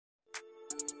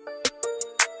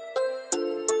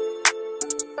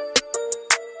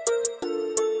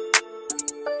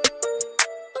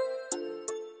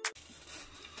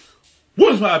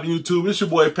What's poppin' YouTube? It's your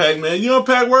boy Pac-Man. You on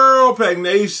Pac World, Pac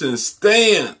Nation.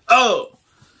 Stand up.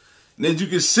 And as you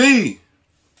can see,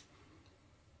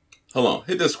 hold on,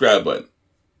 hit that subscribe button.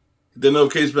 Hit that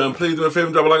notification button. Please do me a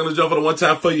favor, drop a like on the jump for the one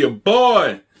time for your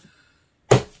boy.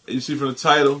 As you see from the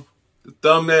title, the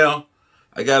thumbnail,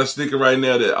 I got a sneaker right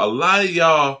now that a lot of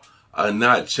y'all are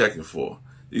not checking for.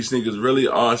 These sneakers really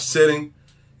are sitting,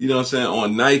 you know what I'm saying,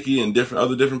 on Nike and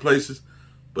other different places.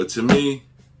 But to me,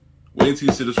 wait until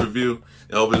you see this review,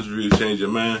 and hope this review change your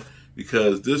mind,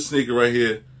 because this sneaker right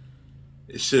here,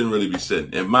 it shouldn't really be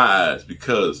sitting, in my eyes,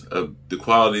 because of the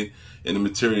quality and the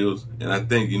materials. And I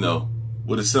think, you know,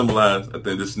 what it symbolizes, I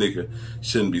think this sneaker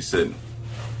shouldn't be sitting.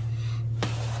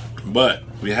 But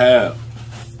we have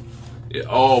it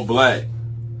all black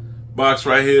box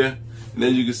right here. And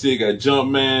then you can see it got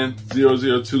Jumpman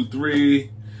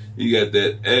 0023. You got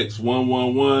that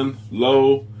X111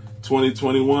 low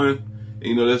 2021. And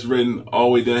you know, that's written all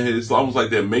the way down here. It's almost like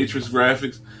that Matrix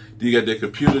graphics. Then you got that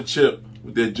computer chip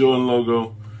with that Jordan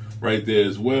logo right there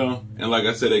as well. And like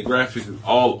I said, that graphic is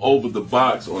all over the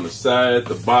box, on the side,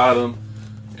 the bottom,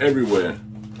 everywhere.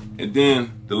 And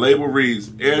then the label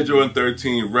reads Air Jordan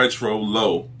 13 Retro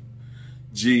Low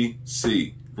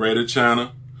GC, Greater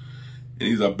China. And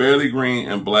these are barely green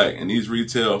and black. And these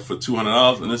retail for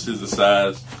 $200. And this is the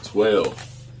size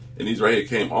 12. And these right here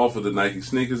came off of the Nike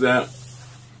Sneakers app.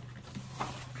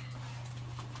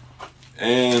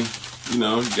 And, you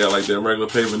know, you got like that regular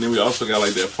paper. And then we also got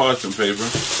like that parchment paper.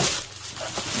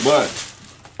 But,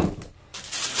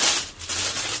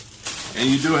 and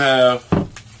you do have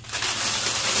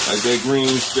like that green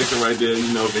sticker right there.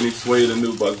 You know, if any suede or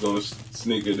new bucks on the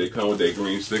sneaker, they come with that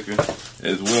green sticker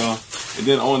as well. And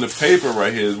then on the paper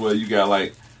right here as well, you got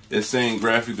like that same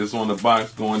graphic that's on the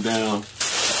box going down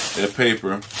that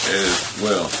paper as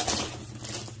well.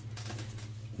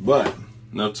 But,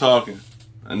 no talking.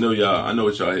 I know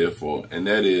what y'all here for, and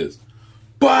that is,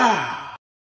 bah!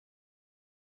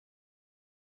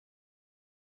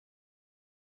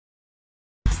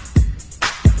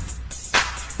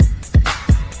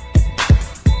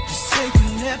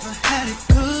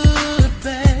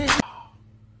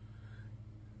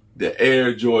 The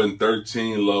Air Jordan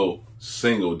 13 Low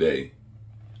Single Day.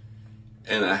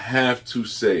 And I have to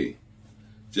say,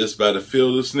 just by the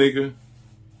feel of the sneaker,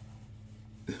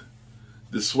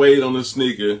 the suede on the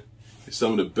sneaker is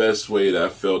some of the best suede I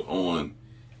felt on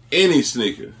any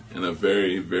sneaker in a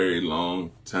very, very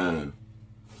long time.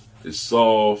 It's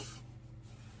soft.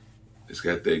 It's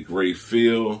got that great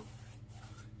feel.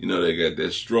 You know, they got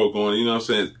that stroke on it. You know what I'm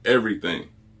saying? It's everything.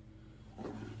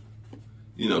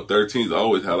 You know, 13s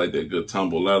always highlight that good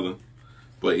tumble leather.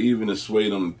 But even the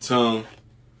suede on the tongue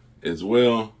as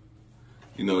well.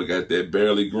 You know, it got that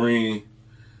barely green.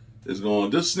 It's going.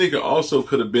 This sneaker also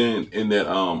could have been in that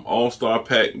All-Star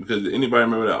pack, because anybody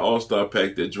remember that All-Star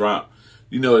pack that dropped?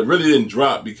 You know, it really didn't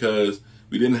drop because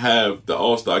we didn't have the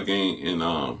All-Star game in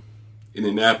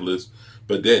Indianapolis,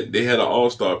 but that they had an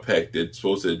All-Star pack that's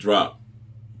supposed to drop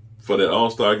for that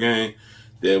All-Star game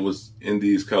that was in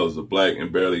these colors of black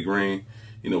and barely green.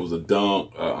 You know, it was a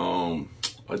dunk,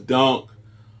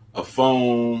 a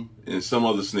foam, and some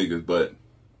other sneakers, but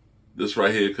this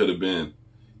right here could have been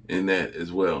in that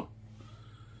as well,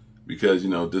 because, you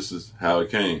know, this is how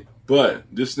it came. But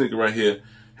this sneaker right here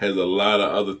has a lot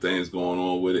of other things going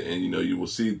on with it, and, you know, you will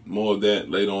see more of that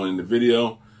later on in the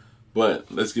video.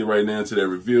 But let's get right now to that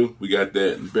review. We got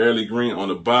that barely green on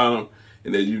the bottom,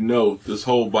 and then, you know, this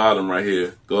whole bottom right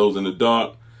here glows in the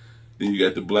dark. Then you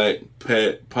got the black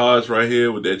pods right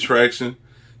here with that traction.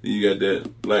 Then you got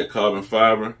that black carbon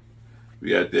fiber. We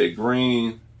got that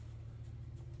green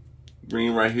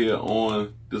right here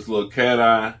on this little cat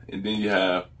eye, and then you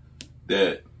have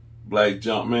that black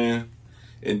Jumpman,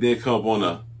 and then come up on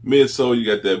the midsole, you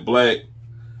got that black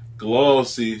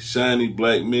glossy shiny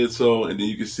black midsole, and then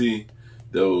you can see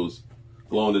those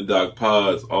glow in the dark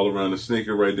pods all around the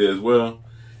sneaker right there as well.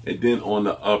 And then on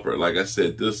the upper, like I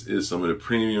said, this is some of the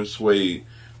premium suede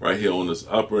right here on this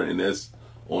upper, and that's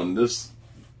on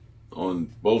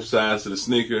both sides of the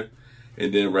sneaker,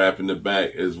 and then wrapping the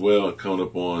back as well, coming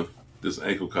up on this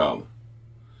ankle collar.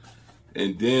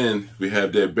 And then we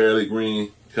have that barely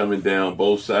green coming down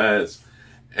both sides.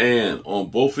 And on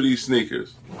both of these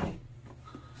sneakers,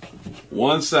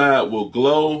 one side will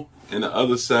glow and the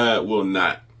other side will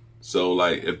not. So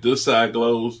like if this side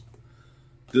glows,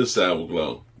 this side will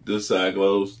glow. This side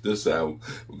glows, this side will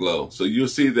glow. So you'll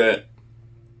see that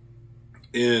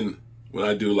in when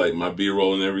I do like my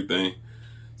B-roll and everything.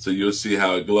 So you'll see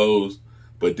how it glows.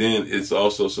 But then it's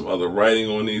also some other writing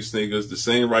on these sneakers. The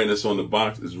same writing that's on the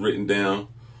box is written down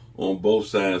on both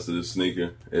sides of the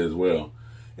sneaker as well.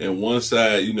 And one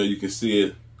side, you know, you can see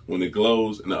it when it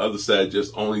glows, and the other side,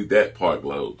 just only that part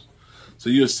glows. So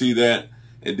you'll see that.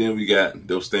 And then we got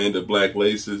those standard black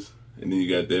laces, and then you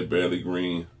got that barely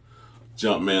green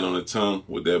Jumpman on the tongue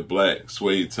with that black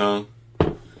suede tongue.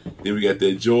 Then we got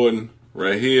that Jordan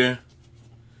right here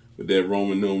with that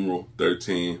Roman numeral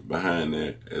 13 behind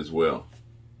there as well.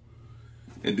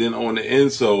 And then on the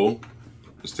insole,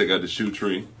 let's take out the shoe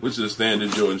tree, which is a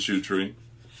standard Jordan shoe tree.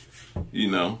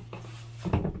 You know,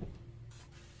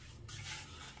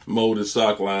 molded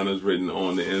sock liners written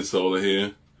on the insole of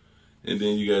here. And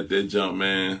then you got that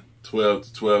Jumpman 12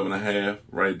 to 12 and a half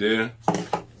right there.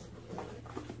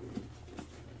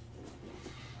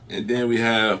 And then we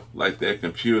have like that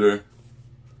computer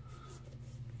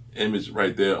image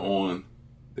right there on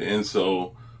the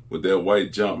insole with that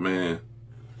white Jumpman.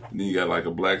 And then you got like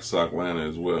a black sock liner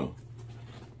as well.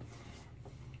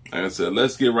 Like I said,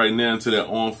 let's get right now into that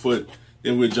on foot.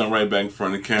 Then we'll jump right back in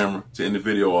front of the camera to end the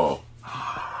video off.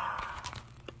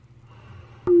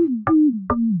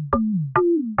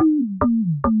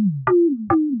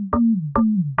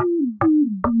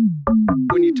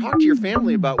 When you talk to your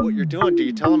family about what you're doing, do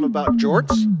you tell them about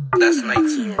jorts? That's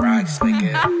 19 rocks,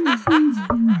 nigga.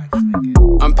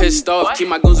 I'm pissed off, keep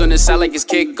my goons on the side like it's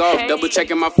kick off. Double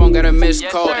checking my phone, got a missed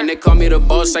call. And they call me the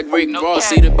boss like Rick Ross.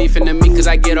 See the beef in the meat cause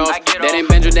I get off. That ain't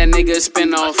Benja, that nigga a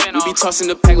spin off. We be tossing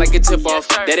the pack like a tip off.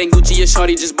 That ain't Gucci, your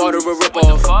shorty just bought her a rip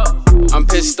off. I'm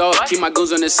pissed off, keep my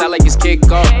goons on the side like it's kick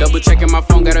off. Double checking my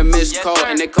phone, got a missed call.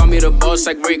 And they call me the boss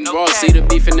like Rick Ross. See the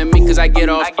beef in the meat cause I get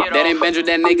off. That ain't Benja,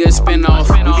 that nigga a spin off.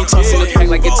 We be tossing the pack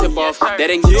like a tip off. That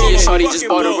ain't Gucci, your shorty just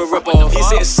bought her a rip off. He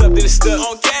said something to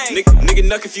stuff. Nigga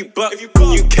nuck if you buck.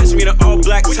 You catch me in an all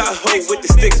black Tahoe with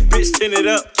the sticks, bitch, tin it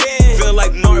up. Feel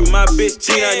like Martin, my bitch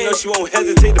Gina. I know she won't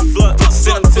hesitate to fluff.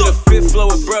 Send him to the fifth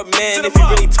floor with bruh, man. If you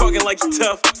really talking like you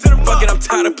tough, fuck it, I'm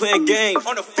tired of playing games.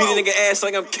 Beat a nigga ass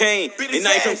like I'm Kane. And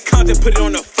now you from Compton, put it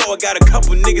on the floor. I got a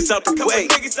couple niggas out the way.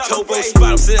 Tobo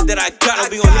spot him, said that I got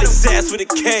him. We gon' hit his ass with a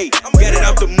K. Got it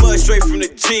out the mud, straight from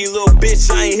the G. Little bitch,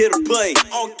 I ain't here to play.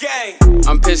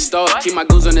 I'm pissed off, keep my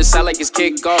goons on the side like it's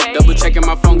kick off. Double checking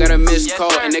my phone, got a missed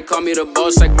call. And they call me the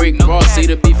boss like Rick Ross. See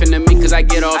the beef in the meat cause I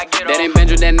get off. That ain't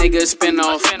Benja, that nigga a spin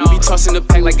off. We be tossing the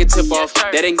pack like a tip off.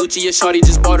 That ain't Gucci, your shorty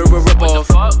just bought her a rip off.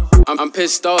 I'm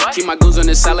pissed off, keep my goons on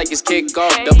the side like it's kick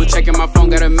off. Double checking my phone,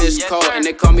 got a missed call. And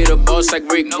they call me the boss like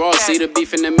Rick Ross. See the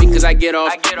beef in the meat cause I get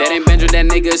off. That ain't Benja, that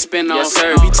nigga a spin off.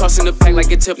 We be tossing the pack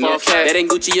like a tip off. That ain't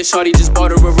Gucci, your shorty just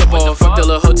bought her a rip off. Fuck the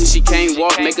little hoe till she can't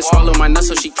walk. Make her swallow my nuts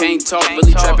so she can't talk.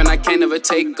 Really trapping, I can't never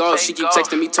take off. She keep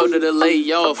texting me, told her to lay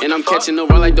off. And I'm catching the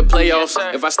run like the playoffs.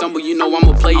 If I stumble, you know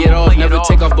I'ma play it off. Never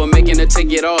take off, but making her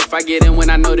take it off. I get in when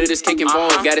I know that it's kicking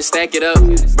balls. Gotta stack it up,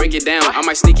 break it down. I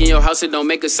might sneak in your house, it don't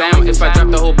make a sound. If I drop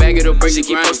the whole bag, it'll break. She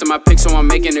keep posting my pics, so I'm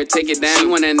making her take it down. She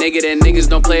want a nigga that niggas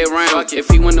don't play around. If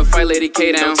he wanna fight, Lady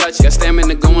K down. Got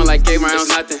stamina going like 8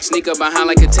 rounds. Sneak up behind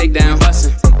like a takedown.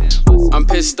 I'm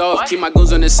pissed off, keep my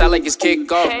goons on the side like it's kick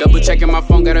off. Double checking my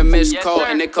phone, got a missed call.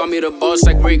 And they call me the boss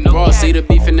like Rick Ross. See the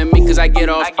beef in the meat cause I get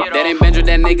off. That ain't Benja,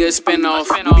 that nigga a spin off.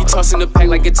 We be tossing the pack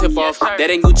like a tip off. That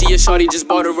ain't Gucci, your shorty just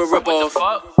bought her a rip off.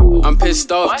 I'm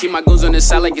pissed off, keep my goons on the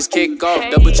side like it's kick off.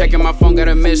 Double checking my phone, got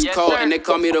a missed call. And they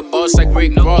call me the boss like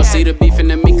Rick Ross. See the beef in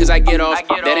the meat cause I get off.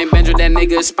 That ain't Benja, that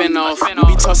nigga a spin off.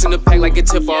 We be tossing the pack like a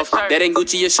tip off. That ain't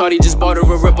Gucci, your shorty just bought her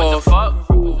a rip off.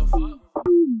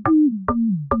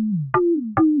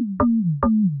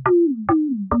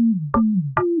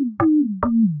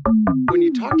 When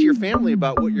you talk to your family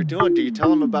about what you're doing, do you tell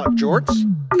them about jorts?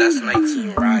 That's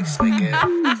 19 rocks, nigga.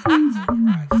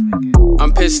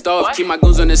 I'm pissed off, keep my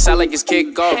goons on the side like it's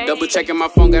kick off. Double checking my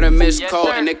phone, got a missed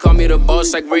call. And they call me the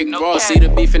boss like Rick Ross. See the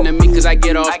beef in the meat cause I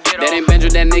get off. That ain't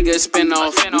Benja, that nigga a spin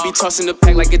off. We be tossing the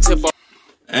pack like a tip off.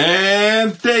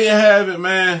 And there you have it,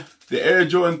 man. The Air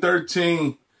Jordan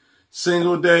 13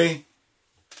 single day.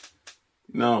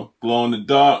 You know, glow in the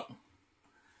dark.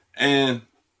 And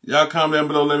y'all comment down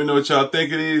below, let me know what y'all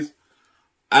think of these.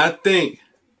 I think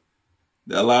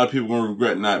that a lot of people are going to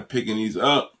regret not picking these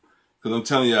up. Because I'm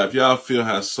telling y'all, if y'all feel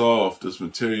how soft this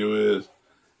material is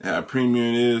and how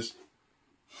premium it is,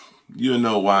 you'll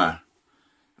know why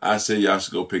I say y'all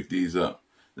should go pick these up.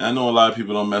 Now, I know a lot of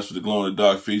people don't mess with the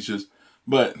glow-in-the-dark features,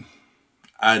 but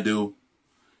I do.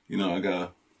 You know, I got a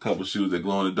couple shoes that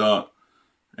glow in the dark.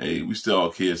 Hey, we still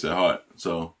all kids at heart.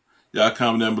 So, y'all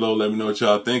comment down below, let me know what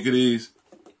y'all think of these.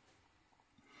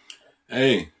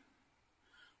 Hey,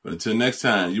 but until next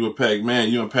time, you a Pac Man,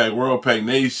 you and Pac World, Pac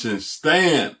Nation,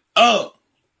 stand up.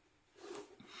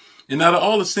 And out of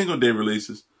all the single day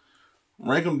releases,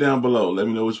 rank them down below. Let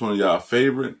me know which one of y'all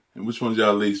favorite and which one of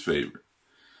y'all least favorite.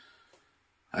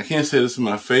 I can't say this is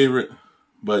my favorite,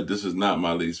 but this is not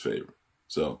my least favorite.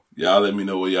 So y'all let me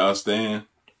know where y'all stand.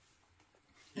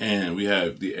 And we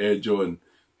have the Air Jordan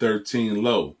 13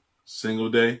 Low single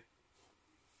day.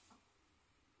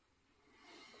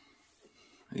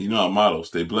 And you know our motto,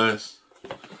 stay blessed,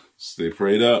 stay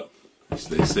prayed up,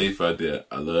 stay safe out there.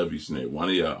 I love each and every one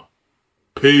of y'all.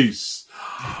 Peace.